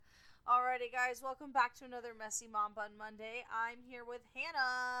Alrighty, guys, welcome back to another Messy Mom Bun Monday. I'm here with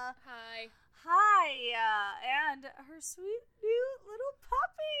Hannah. Hi. And her sweet new little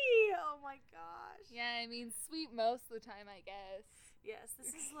puppy. Oh my gosh. Yeah, I mean, sweet most of the time, I guess. Yes,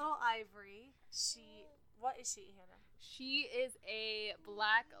 this is little Ivory. What is she, Hannah? She is a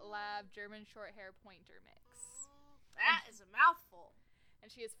black lab German short hair pointer mix. That is a mouthful.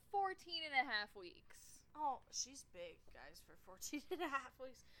 And she is 14 and a half weeks. Oh, she's big, guys, for 14 and a half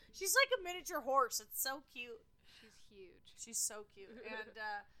weeks. She's like a miniature horse. It's so cute. She's huge. She's so cute. And,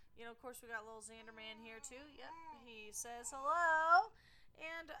 of course, we got little Xander Man here, too. Yep, he says hello.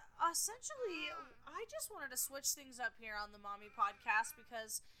 And essentially, I just wanted to switch things up here on the Mommy Podcast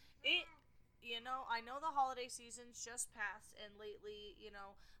because I know the holiday season's just passed, and lately,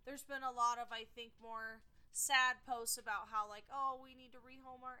 there's been a lot of, I think, more sad posts about how, like, oh, we need to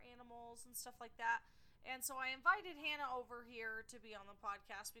rehome our animals and stuff like that. And so I invited Hannah over here to be on the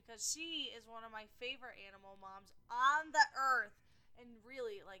podcast because she is one of my favorite animal moms on the earth. And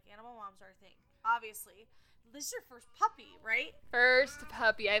really, like, animal moms are a thing, obviously. This is your first puppy, right? First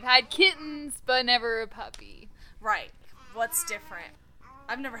puppy. I've had kittens, but never a puppy. Right. What's different?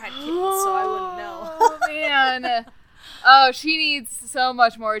 I've never had kittens, so I wouldn't know. Oh, man. Oh, she needs so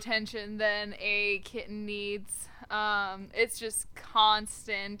much more attention than a kitten needs. It's just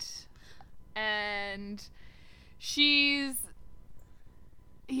constant. And I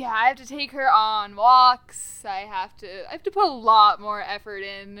have to take her on walks. I have to put a lot more effort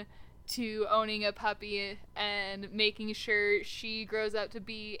in to owning a puppy and making sure she grows up to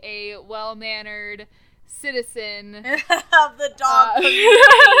be a well-mannered citizen of the dog community.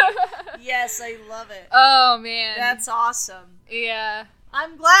 Yes, I love it. Oh, man. That's awesome. Yeah.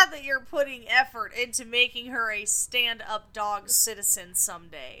 I'm glad that you're putting effort into making her a stand-up dog citizen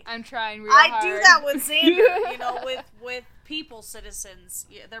someday. I'm trying real hard. I do that with Xander, with people citizens.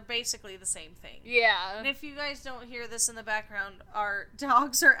 Yeah, they're basically the same thing. Yeah. And if you guys don't hear this in the background, our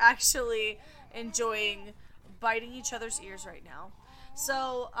dogs are actually enjoying biting each other's ears right now.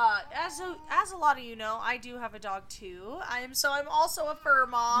 So, as a lot of you know, I do have a dog too. I'm also a fur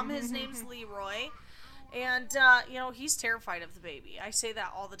mom. His name's Leroy. And, he's terrified of the baby. I say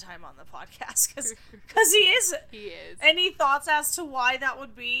that all the time on the podcast because he is. He is. Any thoughts as to why that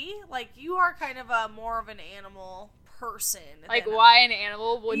would be? Like, you are kind of more of an animal person. Like, why an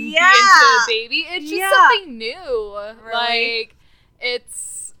animal wouldn't be into a baby? It's just something new. Really? Like,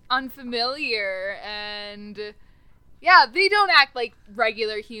 it's unfamiliar and... Yeah, they don't act like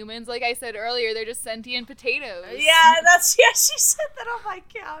regular humans. Like I said earlier, they're just sentient potatoes. Yeah, she said that on my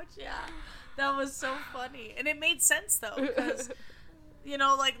couch, yeah. That was so funny. And it made sense, though, because,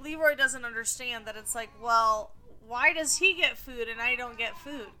 Leroy doesn't understand that it's like, well, why does he get food and I don't get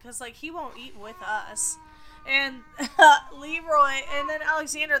food? Because, he won't eat with us. And Leroy and then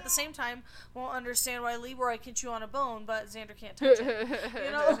Alexander at the same time won't understand why Leroy can chew on a bone, but Xander can't touch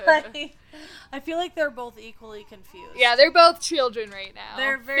it. I feel like they're both equally confused. Yeah, they're both children right now.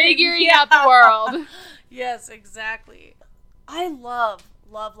 They're very figuring out the world. Yes, exactly. I love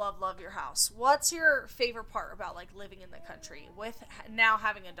your house. What's your favorite part about living in the country with now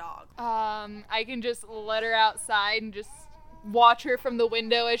having a dog? I can just let her outside and just watch her from the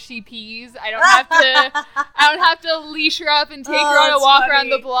window as she pees. I don't have to leash her up and take her on a walk around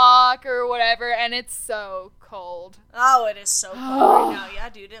the block or whatever, and it's so cold. Oh, it is so cold right now. Yeah,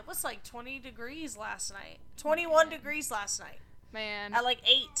 dude, it was 20 degrees last night. 21 degrees last night. Man. At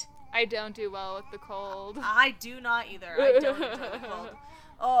 8. I don't do well with the cold. I do not either. I don't enjoy the cold.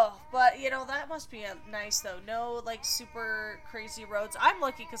 Oh, but, that must be nice, though. No, super crazy roads. I'm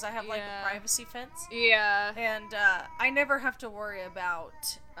lucky because I have, a privacy fence. Yeah. And I never have to worry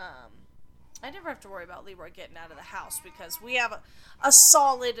about, Leroy getting out of the house because we have a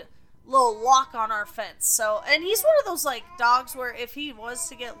solid little lock on our fence. So, and he's one of those, dogs where if he was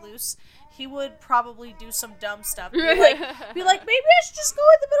to get loose, he would probably do some dumb stuff. Be like, maybe I should just go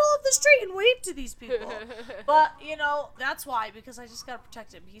in the middle of the street and wave to these people. But, that's why, because I just gotta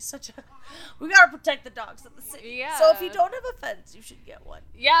protect him. We gotta protect the dogs of the city. Yeah. So if you don't have a fence, you should get one.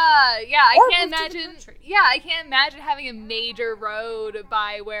 Yeah, I can't imagine. Yeah, I can't imagine having a major road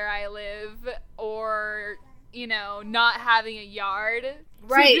by where I live or, not having a yard.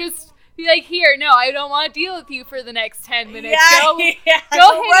 Right. To just be like, here, no, I don't want to deal with you for the next 10 minutes. Yeah, go hang out in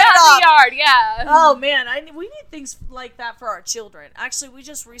the yard, yeah. Oh, man, we need things like that for our children. Actually, we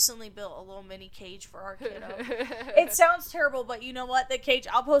just recently built a little mini cage for our kiddo. It sounds terrible, but you know what? The cage,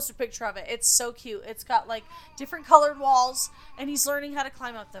 I'll post a picture of it. It's so cute. It's got, different colored walls, and he's learning how to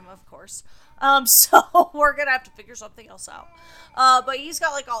climb up them, of course. So we're going to have to figure something else out. But he's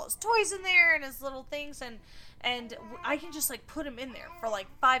got, all his toys in there and his little things, and and I can just like put him in there for like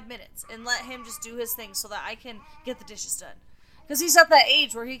 5 minutes and let him just do his thing so that I can get the dishes done. Because he's at that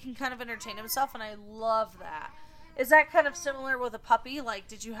age where he can kind of entertain himself, and I love that. Is that kind of similar with a puppy? Like,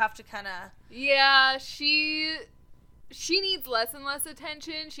 did you have to kind of... Yeah, she needs less and less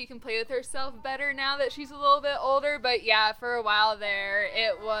attention. She can play with herself better now that she's a little bit older. But yeah, for a while there,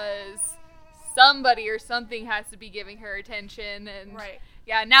 it was somebody or something has to be giving her attention. And right.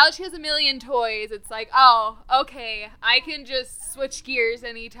 Yeah, now that she has a million toys, it's like, oh, okay, I can just switch gears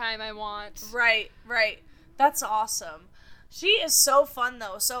anytime I want. Right. That's awesome. She is so fun,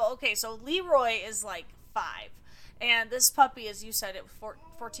 though. So, okay, so Leroy is like 5. And this puppy, as you said, it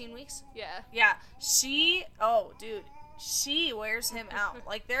 14 weeks? Yeah. Yeah. She wears him out.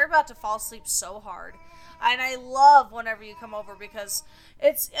 Like, they're about to fall asleep so hard. And I love whenever you come over because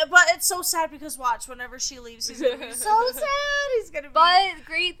it's so sad because watch, whenever she leaves, he's going to be so sad. He's going to be... But the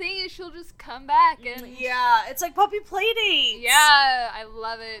great thing is she'll just come back and... Yeah, it's like puppy play dates. Yeah, I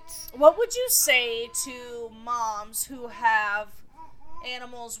love it. What would you say to moms who have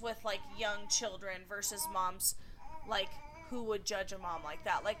animals with, like, young children versus moms, like, who would judge a mom like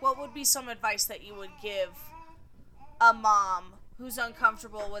that? Like, what would be some advice that you would give a mom who's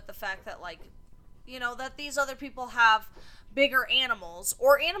uncomfortable with the fact that, like, you know, that these other people have bigger animals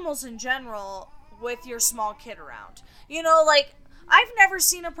or animals in general with your small kid around? You know, like, I've never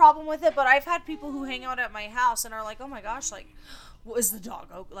seen a problem with it, but I've had people who hang out at my house and are like, oh my gosh, like, is the dog,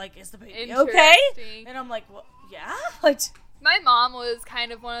 like, is the baby okay? And I'm like, well, yeah? Like, my mom was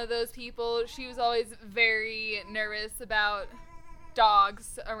kind of one of those people. She was always very nervous about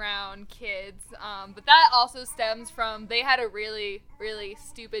dogs around kids. But that also stems from, they had a really, really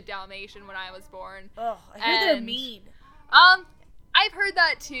stupid Dalmatian when I was born. Oh, I hear they're mean. I've heard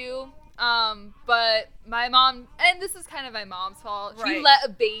that too. But my mom, and this is kind of my mom's fault, right. She let a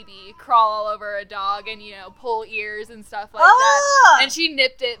baby crawl all over a dog and, you know, pull ears and stuff like that. And she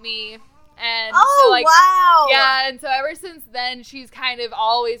nipped at me. And so, like, wow. Yeah, and so ever since then, she's kind of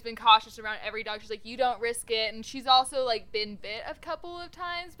always been cautious around every dog. She's like, you don't risk it. And she's also, like, been bit a couple of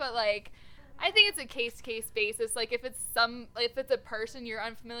times, but, like, I think it's a case-to-case basis. Like, if it's a person you're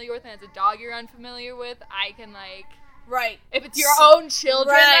unfamiliar with and it's a dog you're unfamiliar with, I can, like... Right. If it's your own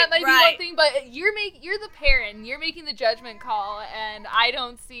children, that might be one thing, but you're the parent, you're making the judgment call, and I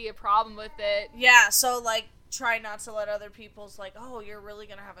don't see a problem with it. Yeah, so, like, try not to let other people's, like, oh, you're really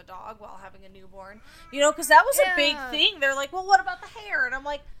gonna have a dog while having a newborn, you know, because that was a big thing. They're like, well, what about the hair? And I'm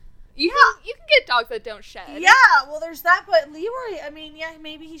like, you can get dogs that don't shed. Yeah, well, there's that, but Leroy, I mean, yeah,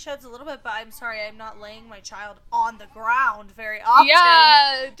 maybe he sheds a little bit, but I'm sorry, I'm not laying my child on the ground very often.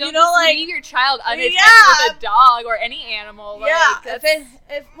 Yeah, don't just leave your child unattended with a dog or any animal. Yeah, like,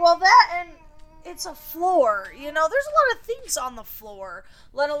 and it's a floor, you know, there's a lot of things on the floor,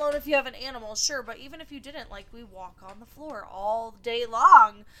 let alone if you have an animal, sure, but even if you didn't, like, we walk on the floor all day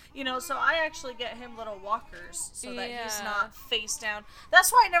long, you know, so I actually get him little walkers so that he's not face down.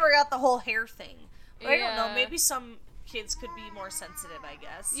 That's why I never got the whole hair thing. I don't know, maybe some kids could be more sensitive, I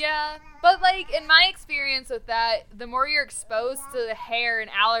guess. Yeah, but, like, in my experience with that, the more you're exposed to the hair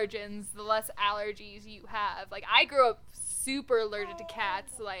and allergens, the less allergies you have. Like, I grew up super allergic to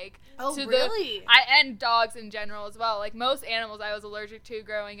cats, like, really? And dogs in general as well. Like, most animals I was allergic to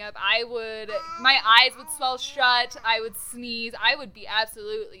growing up, my eyes would swell shut, I would sneeze, I would be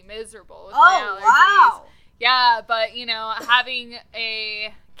absolutely miserable with my allergies. Wow. Yeah, but, you know, having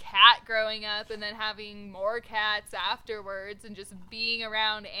a cat growing up and then having more cats afterwards and just being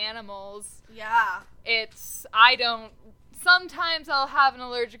around animals. Yeah. Sometimes I'll have an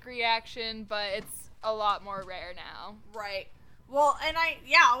allergic reaction, but it's a lot more rare now. Right. Well, and I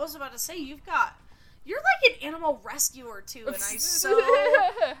was about to say, you're like an animal rescuer too, and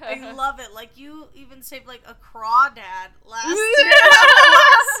I love it. Like, you even saved like a crawdad last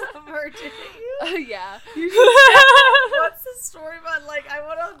summer, didn't you? Yeah. What's the story about? Like, I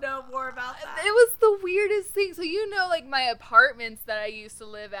want to know more about that. It was the weirdest thing. So, you know, like, my apartments that I used to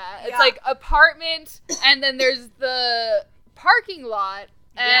live at. It's like apartment, and then there's the parking lot,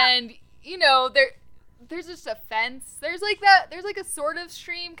 and you know, there's just a fence. There's like a sort of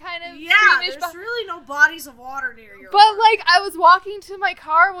stream kind of. Yeah, there's really no bodies of water near your apartment. Like, I was walking to my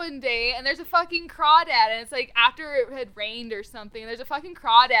car one day, and there's a fucking crawdad, and it's like after it had rained or something, there's a fucking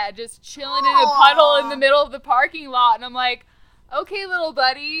crawdad just chilling in a puddle in the middle of the parking lot, and I'm like, okay, little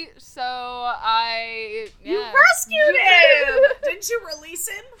buddy, so You rescued him! Didn't you release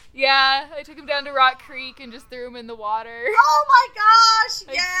him? Yeah, I took him down to Rock Creek and just threw him in the water. Oh my gosh,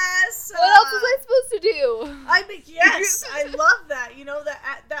 yes! What else was I supposed to do? I mean, yes, I love that. You know,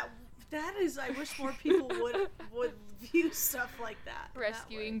 that is, I wish more people would view stuff like that.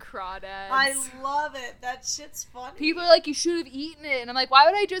 rescuing crawdads. I love it. That shit's funny. People are like, you should have eaten it. And I'm like, why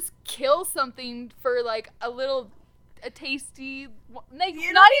would I just kill something for, like, a tasty, like,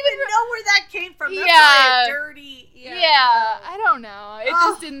 you not don't even know where that came from. That's yeah. like a dirty, yeah, I don't know. It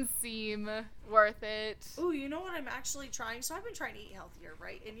just didn't seem worth it. Ooh, you know what I'm actually trying? So I've been trying to eat healthier,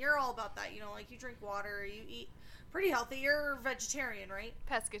 right? And you're all about that, you know, like you drink water, you eat pretty healthy. You're vegetarian, right?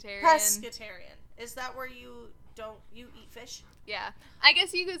 Pescatarian. Pescatarian. Is that where you eat fish? Yeah. I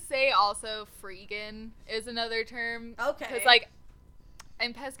guess you could say also freegan is another term. Okay. Because, like,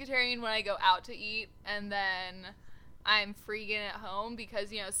 I'm pescatarian when I go out to eat, and then I'm freegan at home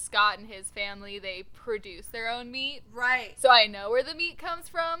because, you know, Scott and his family, they produce their own meat. Right. So I know where the meat comes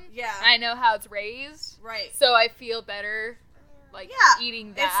from. Yeah. I know how it's raised. Right. So I feel better, like,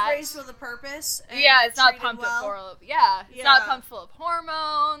 eating that. It's raised with a purpose. And yeah, it's not pumped well. full of, it's not pumped full of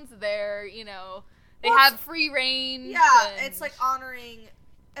hormones. They're, you know, they have free range. Yeah, it's like honoring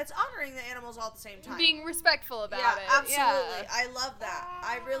the animals all at the same time. Being respectful about it. Absolutely. Yeah. I love that.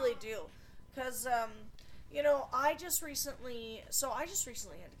 I really do. Because, you know, I just recently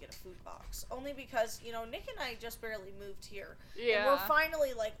had to get a food box. Only because, you know, Nick and I just barely moved here. Yeah. And we're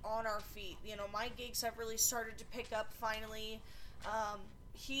finally, like, on our feet. You know, my gigs have really started to pick up finally.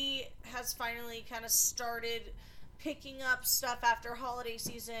 He has finally kind of started picking up stuff after holiday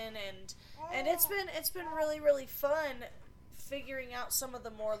season, and it's been really, really fun figuring out some of the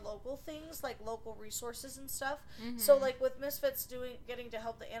more local things, like local resources and stuff. Mm-hmm. So, like, with Misfits getting to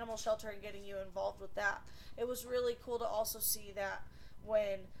help the animal shelter and getting you involved with that, it was really cool to also see that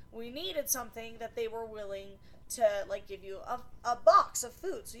when we needed something that they were willing to, like, give you a box of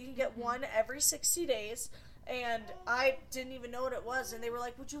food. So you can get one every 60 days, and I didn't even know what it was, and they were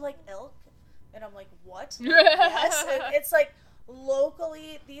like, would you like elk? And I'm like, what? Yes. And it's like,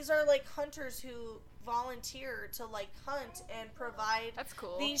 locally, these are like hunters who volunteer to like hunt and provide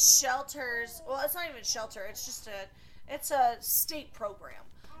these shelters. Well, it's not even shelter, it's just a state program.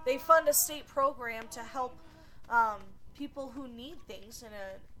 They fund a state program to help people who need things in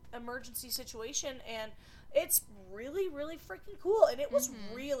an emergency situation, and it's really, really freaking cool, and it was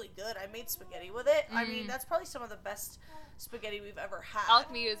really good. I made spaghetti with it. I mean, that's probably some of the best spaghetti we've ever had.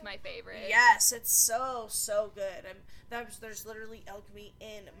 Elk meat is my favorite. Yes, it's so good. There's literally elk meat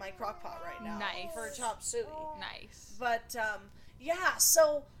in my crock pot right now. Nice. For chop suey. Nice. But, yeah,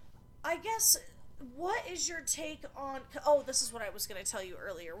 so I guess, what is your take on... Oh, this is what I was going to tell you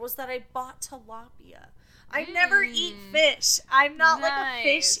earlier, was that I bought tilapia. I never eat fish. I'm not like a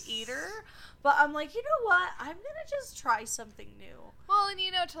fish eater. But I'm like, you know what? I'm going to just try something new. Well, and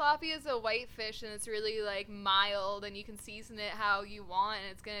you know, tilapia is a white fish, and it's really, like, mild, and you can season it how you want,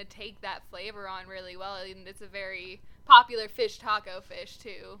 and it's going to take that flavor on really well, and it's a very popular taco fish,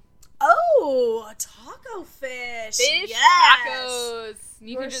 too. Oh, a taco fish. Fish yes. tacos.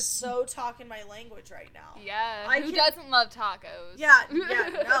 You're just so talking my language right now. Yeah. Who doesn't love tacos? Yeah,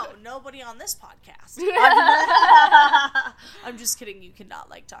 no, nobody on this podcast. I'm just kidding. You cannot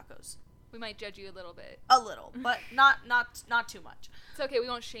like tacos. We might judge you a little bit. A little, but not too much. It's okay. We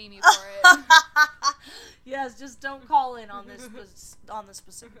won't shame you for it. Yes, just don't call in on this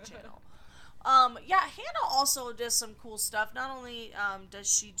specific channel. Yeah, Hannah also does some cool stuff. Not only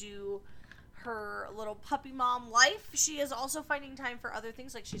does she do her little puppy mom life, she is also finding time for other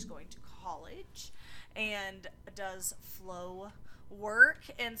things, like she's going to college and does flow work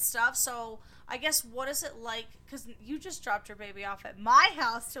and stuff. So I guess, what is it like, because you just dropped your baby off at my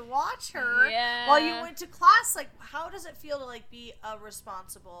house to watch her while you went to class, like, how does it feel to, like, be a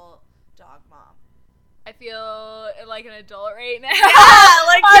responsible dog mom? I feel like an adult right now. Yeah,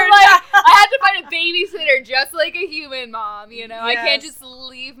 like I had to find a babysitter just like a human mom, you know? Yes. I can't just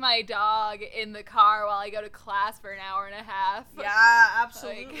leave my dog in the car while I go to class for an hour and a half. Yeah,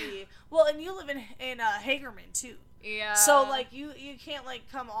 absolutely. Well, and you live in Hagerman, too. Yeah. So, like, you can't, like,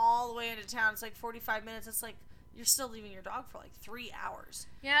 come all the way into town. It's, like, 45 minutes. It's, like, you're still leaving your dog for, like, 3 hours.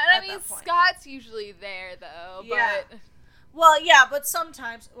 Yeah, and I mean, Scott's usually there, though. Yeah. But... Well, yeah, but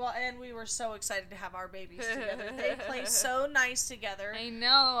sometimes, and we were so excited to have our babies together. They play so nice together. I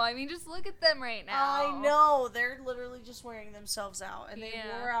know. I mean, just look at them right now. I know. They're literally just wearing themselves out. And they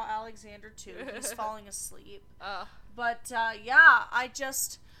wore out Alexander, too. He's falling asleep. But, yeah,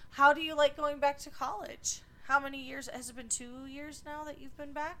 how do you like going back to college? How many years? Has it been 2 years now that you've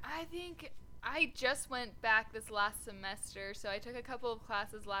been back? I think I just went back this last semester, so I took a couple of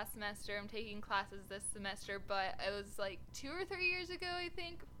classes last semester. I'm taking classes this semester, but it was like 2 or 3 years ago, I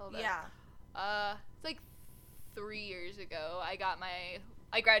think. Hold on. Yeah. It's like 3 years ago I got my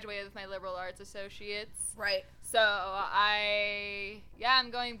I graduated with my liberal arts associates. Right. So I'm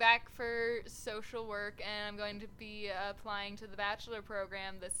going back for social work, and I'm going to be applying to the bachelor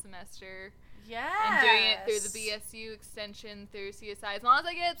program this semester. Yes. And doing it through the BSU extension through CSI. As long as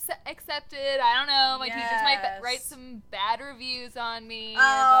I get accepted, I don't know. My teachers might write some bad reviews on me.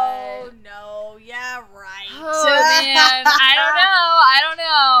 Oh, no. Yeah, right. Oh, man. I don't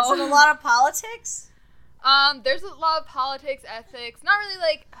know. Is it a lot of politics? There's a lot of politics, ethics. Not really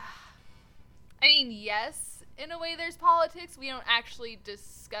like... I mean, yes. In a way, there's politics. We don't actually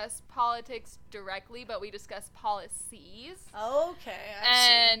discuss politics directly, but we discuss policies. Okay,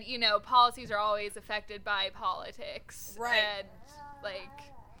 I see. Policies are always affected by politics. Right. And,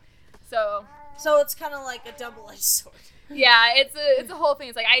 so it's kind of like a double-edged sword. Yeah, it's a whole thing.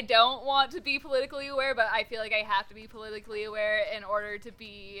 It's like, I don't want to be politically aware, but I feel like I have to be politically aware in order to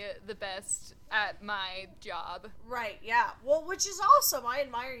be the best at my job. Right, yeah. Well, which is awesome. I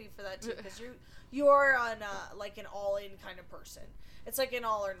admire you for that, too, because you're an all-in kind of person. It's like an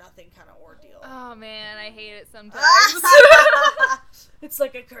all-or-nothing kind of ordeal. Oh, man, I hate it sometimes. It's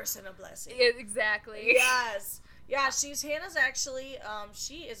like a curse and a blessing. Exactly. Yes. Yeah, Hannah's actually,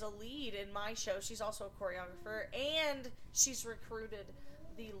 she is a lead in my show. She's also a choreographer, and she's recruited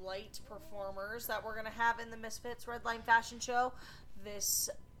the light performers that we're going to have in the Misfits Red Line Fashion Show this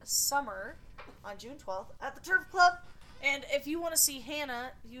summer on June 12th at the Turf Club. And if you want to see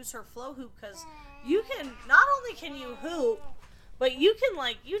Hannah use her flow hoop, because you can, not only can you hoop, but you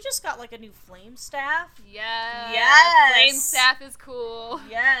can, you just got, a new flame staff. Yes. Flame staff is cool.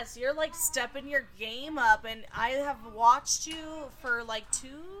 Yes, you're, stepping your game up, and I have watched you for,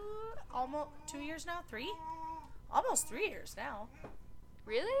 almost 2 years now? 3? Almost 3 years now.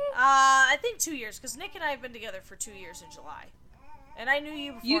 Really? I think 2 years, because Nick and I have been together for 2 years in July. And I knew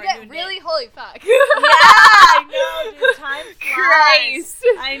you before you I get knew really Nick. Holy fuck. Yeah, I know, dude. Time flies. Christ.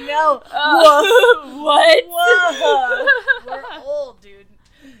 I know. Whoa. What? Whoa. We're old, dude.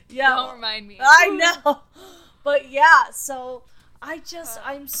 Yeah. Don't remind me. I know. But yeah, so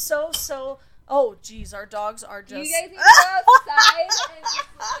I'm so. Oh, geez, our dogs are just. You guys need to go outside and just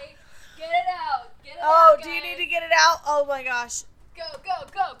get it out. Get it out. Oh, guys. do you need to get it out? Oh my gosh. Go.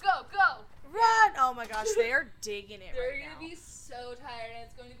 Run! Oh my gosh, they are digging it They're right now. They're gonna be so tired, and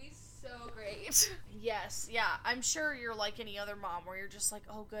it's going to be so great. Yes, yeah. I'm sure you're like any other mom where you're just like,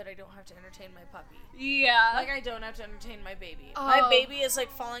 oh good, I don't have to entertain my puppy. Yeah. I don't have to entertain my baby. Oh. My baby is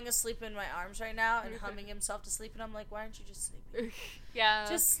falling asleep in my arms right now and humming himself to sleep, and I'm like, why aren't you just sleeping? Yeah.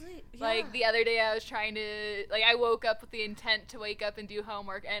 Just sleep. Yeah. The other day I was trying to, I woke up with the intent to wake up and do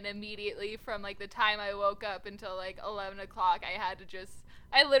homework, and immediately from, the time I woke up until, 11 o'clock,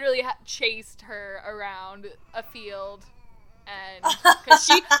 I literally chased her around a field, and,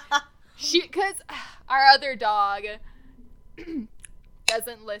 because our other dog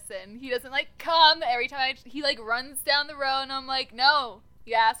doesn't listen. He doesn't, come every time he, runs down the road, and I'm like, no,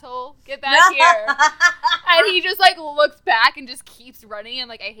 you asshole, get back here. And he just, looks back and just keeps running. I'm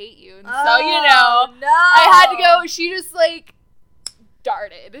like, I hate you. And so, no. I had to go. She just,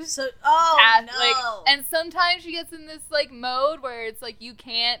 darted. So, no. And sometimes she gets in this, mode where it's, you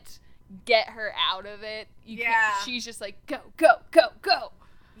can't get her out of it. Can't, she's just go.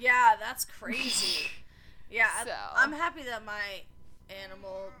 Yeah, that's crazy. Yeah, So. I'm happy that my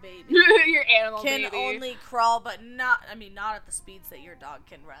animal baby your animal can baby only crawl, but not at the speeds that your dog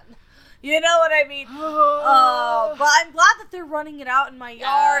can run. You know what I mean? Oh, but I'm glad that they're running it out in my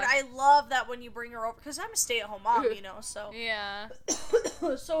yard. I love that when you bring her over, because I'm a stay-at-home mom, so. Yeah.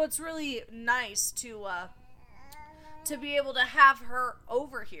 So it's really nice to be able to have her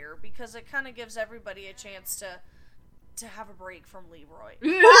over here, because it kind of gives everybody a chance to have a break from Leroy.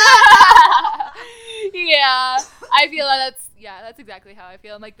 Yeah, I feel that's exactly how I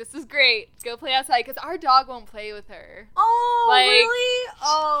feel. I'm like, this is great. Go play outside, because our dog won't play with her. Oh, really?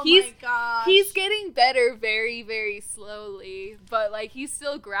 Oh, my gosh. He's getting better very, very slowly, but, he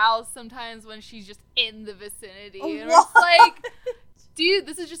still growls sometimes when she's just in the vicinity. And we're just like, dude,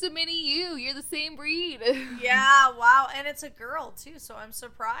 this is just a mini you. You're the same breed. Yeah, wow. And it's a girl, too, so I'm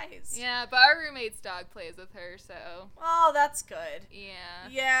surprised. Yeah, but our roommate's dog plays with her, so. Oh, that's good. Yeah.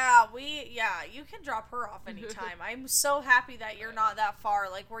 Yeah, you can drop her off anytime. I'm so happy that you're not that far.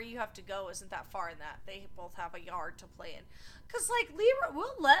 Where you have to go isn't that far in that. They both have a yard to play in. Because, Leroy,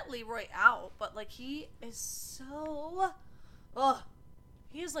 we'll let Leroy out, but, he is so. Ugh.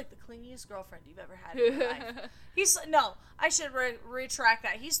 He is the clingiest girlfriend you've ever had in your life. I should retract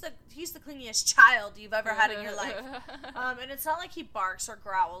that. He's the clingiest child you've ever had in your life. And it's not like he barks or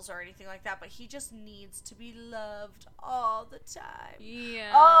growls or anything like that, but he just needs to be loved all the time.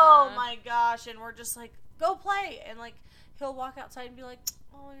 Yeah. Oh my gosh. And we're just go play. And he'll walk outside and be like,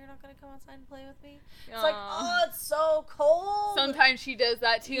 oh, you're not going to come outside and play with me? It's like, oh, it's so cold. Sometimes she does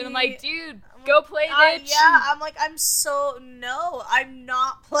that too, and I'm like, dude, go play, bitch. Yeah, I'm like, no, I'm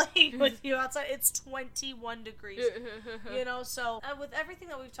not playing with you outside. It's 21 degrees. You know, so with everything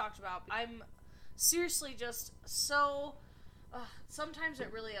that we've talked about, I'm seriously just so, sometimes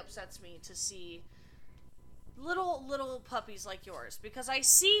it really upsets me to see little puppies like yours, because I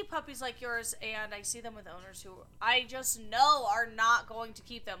see puppies like yours and I see them with owners who I just know are not going to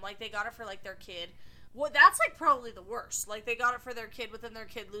keep them. Like, they got it for like their kid. Well, that's like probably the worst. Like, they got it for their kid, but then their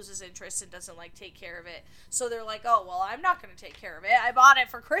kid loses interest and doesn't like take care of it. So they're like, oh, well, I'm not going to take care of it. I bought it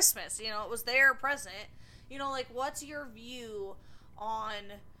for Christmas. You know, it was their present. You know, like, what's your view on,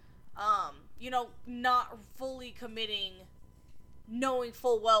 you know, not fully committing, knowing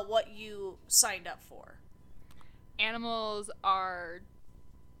full well what you signed up for? Animals are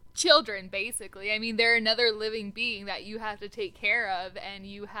children, basically. I mean, they're another living being that you have to take care of, and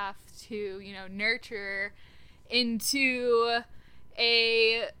you have to, you know, nurture into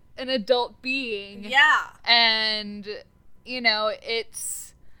an adult being. Yeah. And, you know,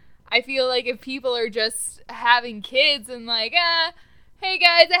 I feel like if people are just having kids and like, hey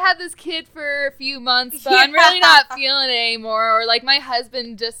guys, I had this kid for a few months, but I'm really not feeling it anymore. Or like, my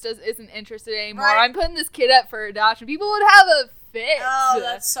husband just isn't interested anymore. Right. I'm putting this kid up for adoption. People would have a fit. Oh,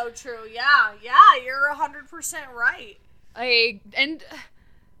 that's so true. Yeah, you're 100% right. And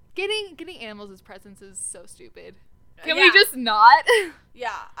getting animals as presents is so stupid. Can we just not?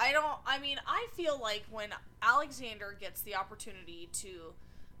 Yeah, I feel like when Alexander gets the opportunity to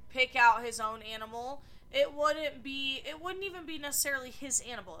pick out his own animal, it wouldn't even be necessarily his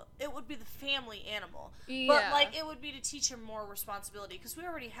animal. It would be the family animal. Yeah. But, like, it would be to teach him more responsibility. Because we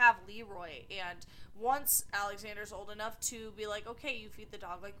already have Leroy. And once Alexander's old enough to be like, okay, you feed the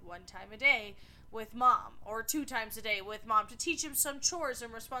dog, like, 1 time a day with mom. Or 2 times a day with mom. To teach him some chores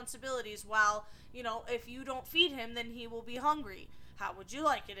and responsibilities while, you know, if you don't feed him, then he will be hungry. How would you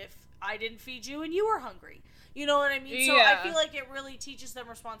like it if I didn't feed you and you were hungry? You know what I mean? So I feel like it really teaches them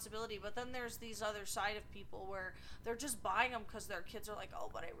responsibility. But then there's these other side of people where they're just buying them because their kids are like, oh,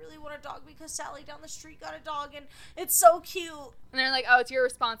 but I really want a dog because Sally down the street got a dog and it's so cute. And they're like, oh, it's your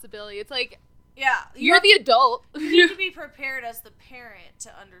responsibility. It's like, yeah, you're the adult. You need to be prepared as the parent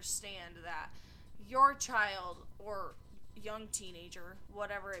to understand that your child or young teenager,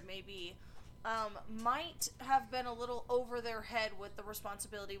 whatever it may be, might have been a little over their head with the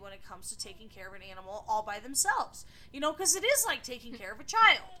responsibility when it comes to taking care of an animal all by themselves. You know, because it is like taking care of a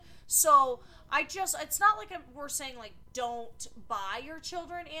child. So, it's not like we're saying, like, don't buy your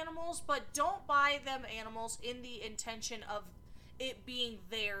children animals, but don't buy them animals in the intention of it being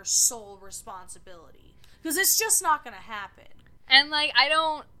their sole responsibility. Because it's just not going to happen. And, like, I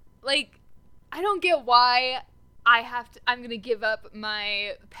don't get why I'm going to give up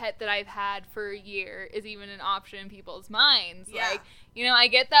my pet that I've had for a year is even an option in people's minds. Yeah. Like, you know, I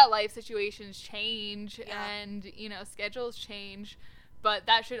get that life situations change and, you know, schedules change, but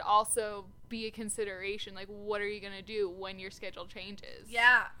that should also be a consideration. Like, what are you going to do when your schedule changes?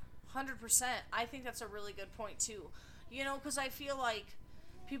 Yeah, 100%. I think that's a really good point, too. You know, because I feel like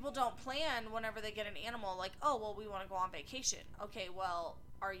people don't plan whenever they get an animal, like, oh, well, we want to go on vacation. Okay, well,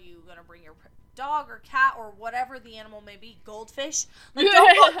 are you going to bring your dog or cat or whatever the animal may be? Goldfish? Like,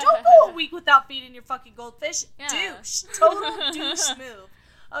 don't go a week without feeding your fucking goldfish. Yeah. Douche. Total douche move.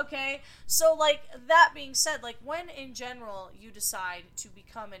 Okay? So, like, that being said, like, when in general you decide to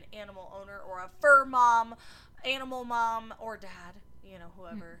become an animal owner or a fur mom, animal mom, or dad, you know,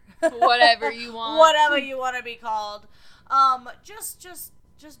 whoever. Whatever you want. Whatever you want to be called.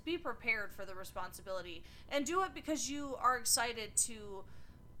 Just be prepared for the responsibility. And do it because you are excited to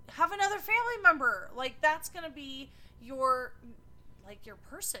have another family member. Like, that's going to be your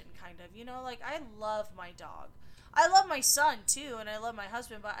person, kind of. You know, like, I love my dog. I love my son, too, and I love my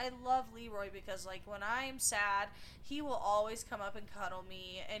husband, but I love Leroy because, like, when I'm sad, he will always come up and cuddle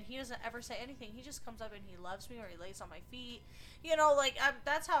me, and he doesn't ever say anything. He just comes up and he loves me, or he lays on my feet. You know, like,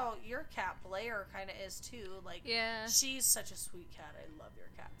 that's how your cat, Blair, kind of is, too. Like, yeah. She's such a sweet cat. I love your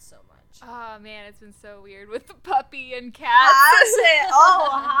cat so much. Oh, man, it's been so weird with the puppy and cats. Has it? Oh,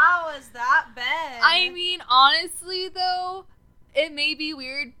 how has that been? I mean, honestly, though, it may be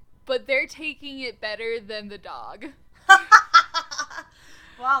weird, but they're taking it better than the dog.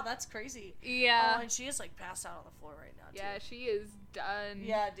 Wow, that's crazy. Yeah. Oh, and she is, like, passed out on the floor right now, too. Yeah, she is done.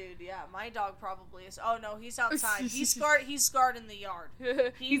 Yeah, dude, yeah. My dog probably is. Oh, no, he's outside. He's scarred in the yard.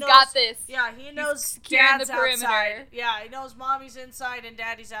 He's got this. Yeah, he knows Dad's outside. Yeah, he knows Mommy's inside and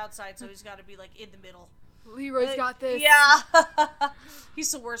Daddy's outside, so he's got to be, like, in the middle. Leroy's got this. Yeah.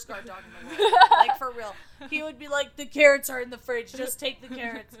 He's the worst guard dog in the world. Like, for real. He would be like, the carrots are in the fridge. Just take the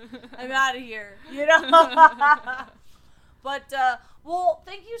carrots. I'm out of here. You know? But, well,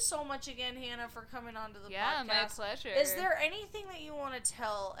 thank you so much again, Hannah, for coming on to the podcast. Yeah, my pleasure. Is there anything that you want to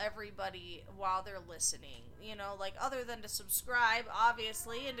tell everybody while they're listening? You know, like, other than to subscribe,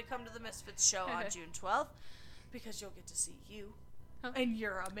 obviously, and to come to the Misfits show on June 12th, because you'll get to see you. And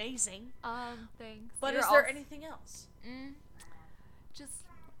you're amazing. Thanks. But is there anything else? Just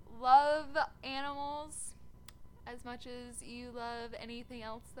love animals as much as you love anything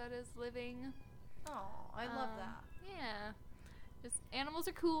else that is living. Oh, I love that. Yeah. Just animals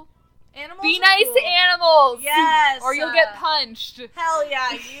are cool. Animals Be are nice cool. to animals. Yes. Or you'll get punched. Hell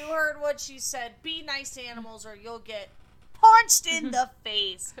yeah. You heard what she said. Be nice to animals or you'll get punched in the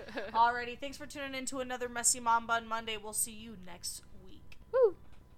face. Alrighty. Thanks for tuning in to another Messy Mom Bun Monday. We'll see you next week. Woo.